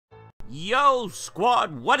Yo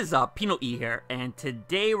squad, what is up? PinoE here, and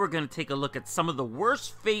today we're going to take a look at some of the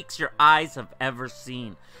worst fakes your eyes have ever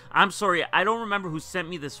seen. I'm sorry, I don't remember who sent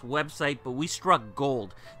me this website, but we struck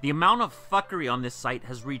gold. The amount of fuckery on this site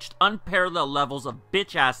has reached unparalleled levels of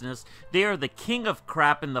bitch-assness. They are the king of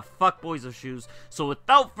crap and the fuckboys of shoes. So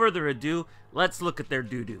without further ado, let's look at their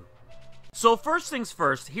doo-doo. So first things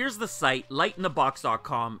first, here's the site,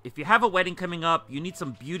 lightinthebox.com. If you have a wedding coming up, you need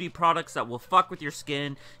some beauty products that will fuck with your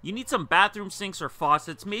skin, you need some bathroom sinks or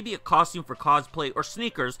faucets, maybe a costume for cosplay or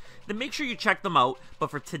sneakers, then make sure you check them out. But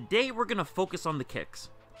for today, we're gonna focus on the kicks.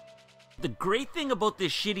 The great thing about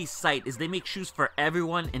this shitty site is they make shoes for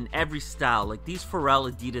everyone in every style, like these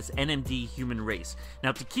Pharrell, Adidas, NMD, Human Race.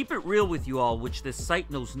 Now to keep it real with you all, which this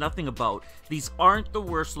site knows nothing about, these aren't the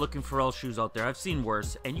worst looking Pharrell shoes out there. I've seen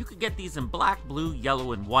worse, and you could get these in black, blue,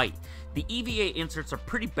 yellow, and white. The EVA inserts are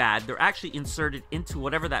pretty bad. They're actually inserted into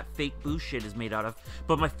whatever that fake Boost shit is made out of.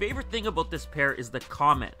 But my favorite thing about this pair is the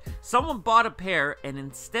comment. Someone bought a pair, and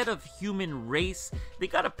instead of Human Race, they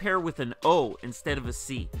got a pair with an O instead of a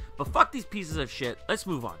C. But fuck these pieces of shit. Let's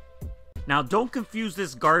move on. Now, don't confuse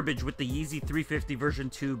this garbage with the Yeezy 350 version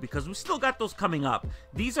 2 because we still got those coming up.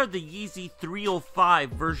 These are the Yeezy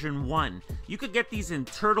 305 version 1. You could get these in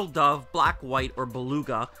Turtle Dove, Black, White, or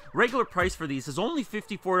Beluga. Regular price for these is only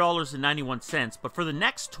 $54.91, but for the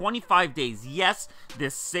next 25 days, yes,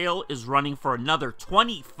 this sale is running for another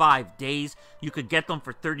 25 days. You could get them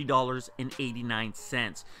for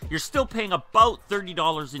 $30.89. You're still paying about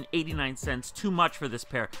 $30.89 too much for this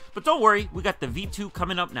pair, but don't worry, we got the V2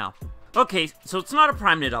 coming up now. Okay, so it's not a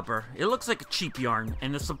prime knit upper. It looks like a cheap yarn,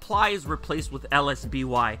 and the supply is replaced with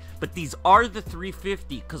LSBY, but these are the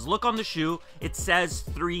 350, because look on the shoe, it says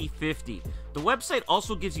 350. The website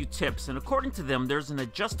also gives you tips, and according to them, there's an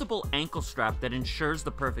adjustable ankle strap that ensures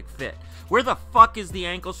the perfect fit. Where the fuck is the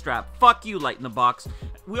ankle strap? Fuck you, Light in the Box.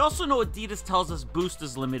 We also know Adidas tells us Boost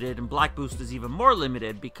is limited, and Black Boost is even more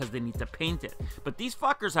limited because they need to paint it. But these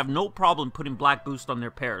fuckers have no problem putting Black Boost on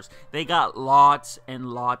their pairs. They got lots and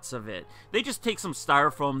lots of it. They just take some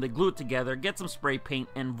styrofoam, they glue it together, get some spray paint,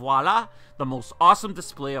 and voila, the most awesome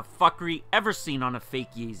display of fuckery ever seen on a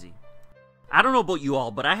fake Yeezy. I don't know about you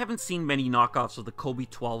all, but I haven't seen many knockoffs of the Kobe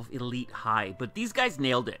 12 Elite High, but these guys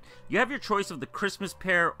nailed it. You have your choice of the Christmas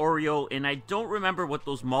pair, Oreo, and I don't remember what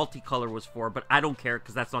those multicolor was for, but I don't care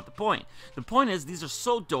because that's not the point. The point is, these are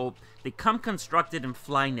so dope, they come constructed in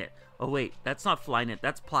Flyknit. Oh wait, that's not Flyknit,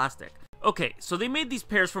 that's plastic. Okay, so they made these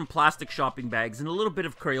pairs from plastic shopping bags and a little bit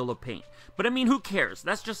of Crayola paint. But I mean, who cares?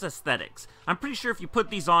 That's just aesthetics. I'm pretty sure if you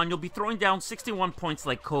put these on, you'll be throwing down 61 points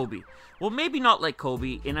like Kobe. Well, maybe not like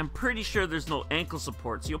Kobe, and I'm pretty sure there's no ankle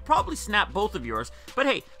support, so you'll probably snap both of yours. But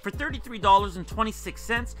hey, for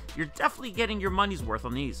 $33.26, you're definitely getting your money's worth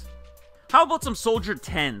on these. How about some Soldier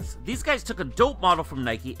 10s? These guys took a dope model from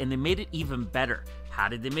Nike and they made it even better. How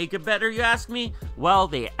did they make it better, you ask me? Well,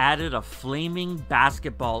 they added a flaming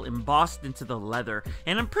basketball embossed into the leather,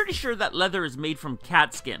 and I'm pretty sure that leather is made from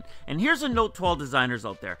cat skin. And here's a note to all designers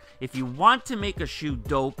out there. If you want to make a shoe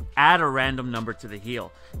dope, add a random number to the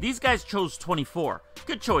heel. These guys chose 24.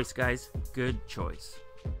 Good choice, guys. Good choice.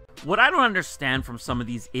 What I don't understand from some of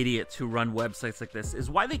these idiots who run websites like this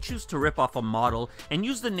is why they choose to rip off a model and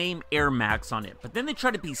use the name Air Max on it, but then they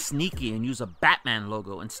try to be sneaky and use a Batman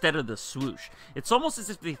logo instead of the swoosh. It's almost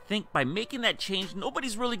as if they think by making that change,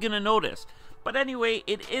 nobody's really gonna notice. But anyway,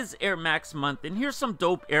 it is Air Max month, and here's some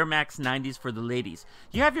dope Air Max 90s for the ladies.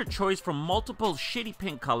 You have your choice from multiple shitty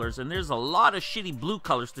pink colors, and there's a lot of shitty blue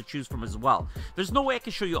colors to choose from as well. There's no way I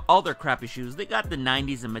can show you all their crappy shoes. They got the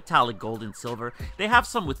 90s in metallic gold and silver. They have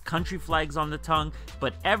some with country flags on the tongue,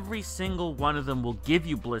 but every single one of them will give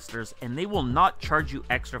you blisters, and they will not charge you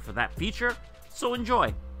extra for that feature, so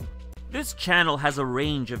enjoy. This channel has a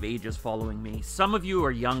range of ages following me. Some of you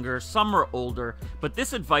are younger, some are older, but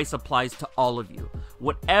this advice applies to all of you.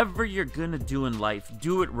 Whatever you're gonna do in life,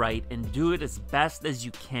 do it right and do it as best as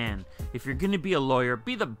you can. If you're gonna be a lawyer,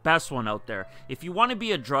 be the best one out there. If you wanna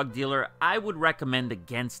be a drug dealer, I would recommend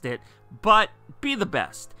against it, but be the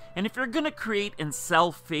best. And if you're gonna create and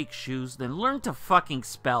sell fake shoes, then learn to fucking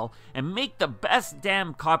spell and make the best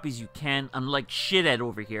damn copies you can, unlike shithead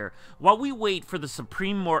over here. While we wait for the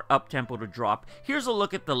Supreme more up tempo to drop, here's a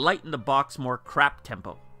look at the Light in the Box more crap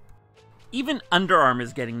tempo. Even Under Armour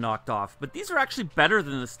is getting knocked off, but these are actually better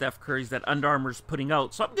than the Steph Currys that Under Armour's putting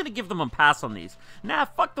out, so I'm going to give them a pass on these. Nah,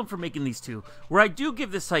 fuck them for making these too. Where I do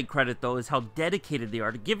give this site credit though is how dedicated they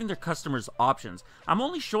are to giving their customers options. I'm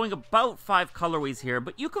only showing about 5 colorways here,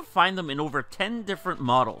 but you can find them in over 10 different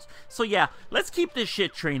models. So yeah, let's keep this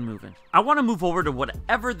shit train moving. I want to move over to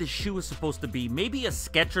whatever this shoe is supposed to be, maybe a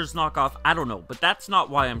Skechers knockoff, I don't know, but that's not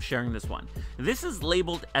why I'm sharing this one. This is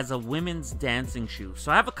labeled as a women's dancing shoe,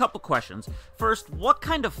 so I have a couple questions. First, what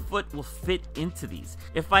kind of foot will fit into these?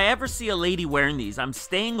 If I ever see a lady wearing these, I'm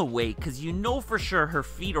staying away because you know for sure her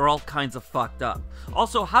feet are all kinds of fucked up.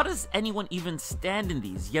 Also, how does anyone even stand in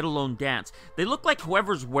these, yet alone dance? They look like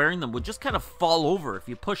whoever's wearing them would just kind of fall over if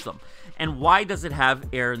you push them. And why does it have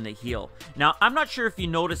air in the heel? Now, I'm not sure if you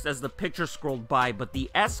noticed as the picture scrolled by, but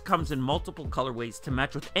the S comes in multiple colorways to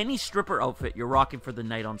match with any stripper outfit you're rocking for the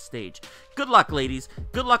night on stage. Good luck, ladies.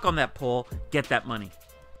 Good luck on that pole. Get that money.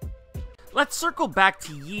 Let's circle back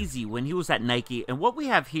to Yeezy when he was at Nike, and what we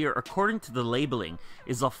have here, according to the labeling,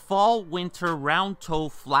 is a fall-winter round-toe,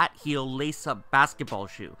 flat-heel, lace-up basketball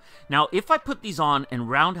shoe. Now, if I put these on and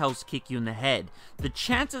roundhouse kick you in the head, the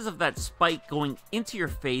chances of that spike going into your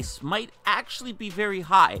face might actually be very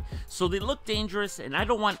high, so they look dangerous, and I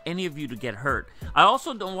don't want any of you to get hurt. I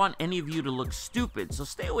also don't want any of you to look stupid, so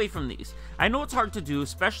stay away from these. I know it's hard to do,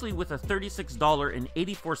 especially with a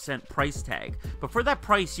 $36.84 price tag, but for that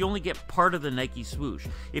price, you only get part of the Nike swoosh.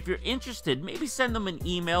 If you're interested, maybe send them an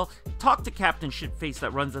email, talk to Captain Shitface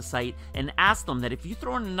that runs the site, and ask them that if you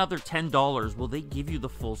throw in another $10, will they give you the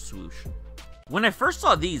full swoosh? When I first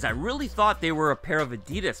saw these, I really thought they were a pair of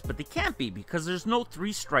Adidas, but they can't be because there's no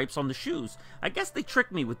 3 stripes on the shoes. I guess they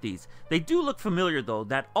tricked me with these. They do look familiar though.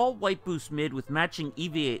 That all-white boost mid with matching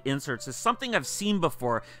EVA inserts is something I've seen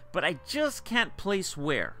before, but I just can't place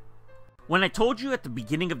where. When I told you at the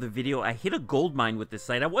beginning of the video I hit a gold mine with this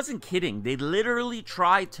site, I wasn't kidding. They literally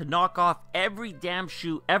tried to knock off every damn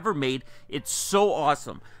shoe ever made. It's so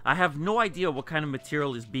awesome. I have no idea what kind of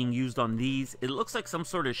material is being used on these. It looks like some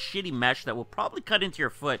sort of shitty mesh that will probably cut into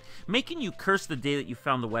your foot, making you curse the day that you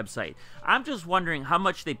found the website. I'm just wondering how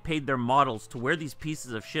much they paid their models to wear these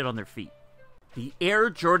pieces of shit on their feet. The Air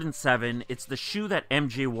Jordan 7, it's the shoe that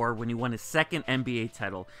MJ wore when he won his 2nd NBA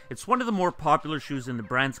title. It's one of the more popular shoes in the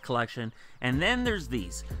brand's collection. And then there's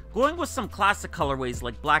these. Going with some classic colorways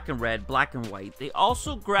like black and red, black and white, they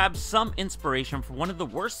also grabbed some inspiration from one of the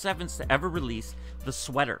worst 7s to ever release, the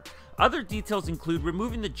Sweater. Other details include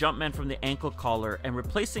removing the Jumpman from the ankle collar and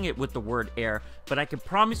replacing it with the word Air, but I can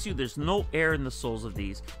promise you there's no air in the soles of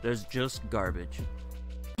these, there's just garbage.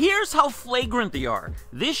 Here's how flagrant they are.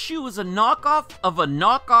 This shoe is a knockoff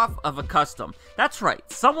of a custom. That's right,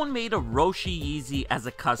 someone made a Roshi Yeezy as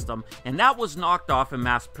a custom, and that was knocked off and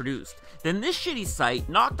mass produced. Then this shitty site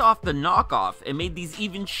knocked off the knockoff and made these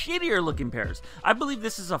even shittier looking pairs. I believe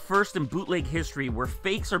this is a first in bootleg history where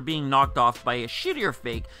fakes are being knocked off by a shittier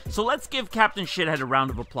fake, so let's give Captain Shithead a round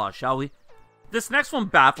of applause, shall we? This next one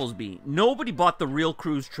baffles me. Nobody bought the real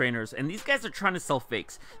Cruise trainers, and these guys are trying to sell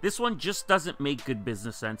fakes. This one just doesn't make good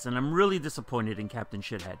business sense, and I'm really disappointed in Captain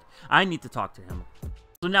Shithead. I need to talk to him.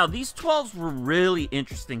 So now, these 12s were really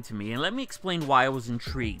interesting to me, and let me explain why I was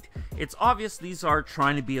intrigued. It's obvious these are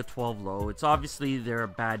trying to be a 12 low, it's obviously they're a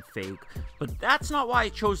bad fake, but that's not why I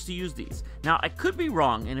chose to use these. Now, I could be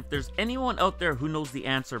wrong, and if there's anyone out there who knows the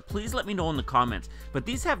answer, please let me know in the comments, but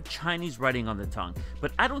these have Chinese writing on the tongue,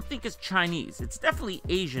 but I don't think it's Chinese. It's definitely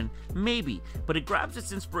Asian, maybe, but it grabs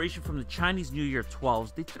its inspiration from the Chinese New Year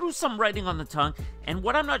 12s. They threw some writing on the tongue, and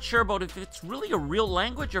what I'm not sure about if it's really a real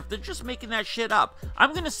language or if they're just making that shit up.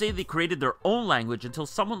 I'm gonna say they created their own language until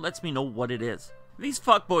someone lets me know what it is. These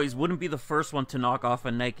fuckboys wouldn't be the first one to knock off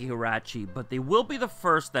a Nike Huarache, but they will be the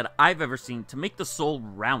first that I've ever seen to make the sole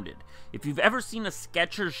rounded. If you've ever seen a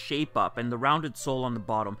Skechers Shape Up and the rounded sole on the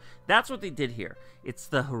bottom, that's what they did here. It's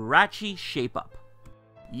the Huarache Shape Up.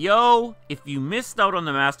 Yo, if you missed out on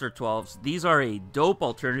the Master 12s, these are a dope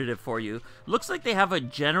alternative for you. Looks like they have a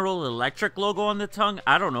General Electric logo on the tongue.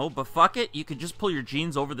 I don't know, but fuck it, you could just pull your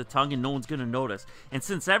jeans over the tongue and no one's gonna notice. And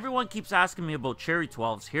since everyone keeps asking me about Cherry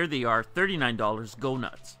 12s, here they are, $39, go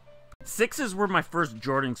nuts. 6s were my first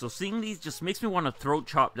Jordan, so seeing these just makes me want to throat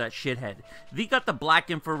chop that shithead. They got the black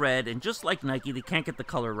infrared, and just like Nike, they can't get the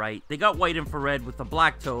color right. They got white infrared with the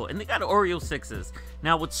black toe, and they got Oreo 6s.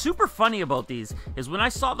 Now, what's super funny about these is when I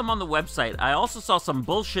saw them on the website, I also saw some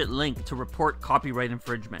bullshit link to report copyright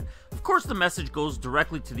infringement. Of course, the message goes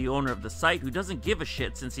directly to the owner of the site, who doesn't give a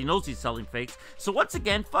shit since he knows he's selling fakes. So once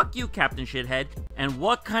again, fuck you, Captain Shithead. And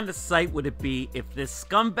what kind of site would it be if this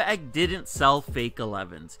scumbag didn't sell fake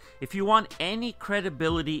 11s? If If you want any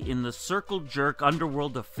credibility in the circle jerk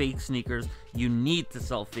underworld of fake sneakers, you need to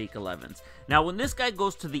sell fake 11s. Now, when this guy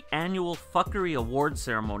goes to the annual fuckery award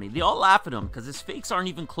ceremony, they all laugh at him because his fakes aren't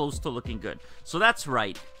even close to looking good. So that's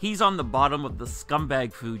right, he's on the bottom of the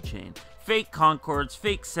scumbag food chain. Fake Concords,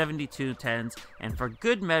 fake 7210s, and for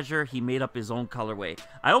good measure, he made up his own colorway.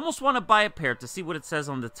 I almost want to buy a pair to see what it says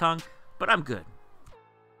on the tongue, but I'm good.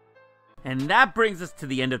 And that brings us to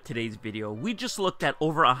the end of today's video. We just looked at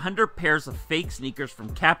over 100 pairs of fake sneakers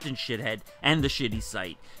from Captain Shithead and the Shitty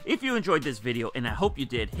Site. If you enjoyed this video, and I hope you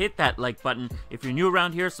did, hit that like button. If you're new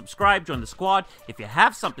around here, subscribe, join the squad. If you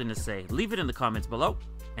have something to say, leave it in the comments below,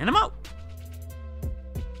 and I'm out.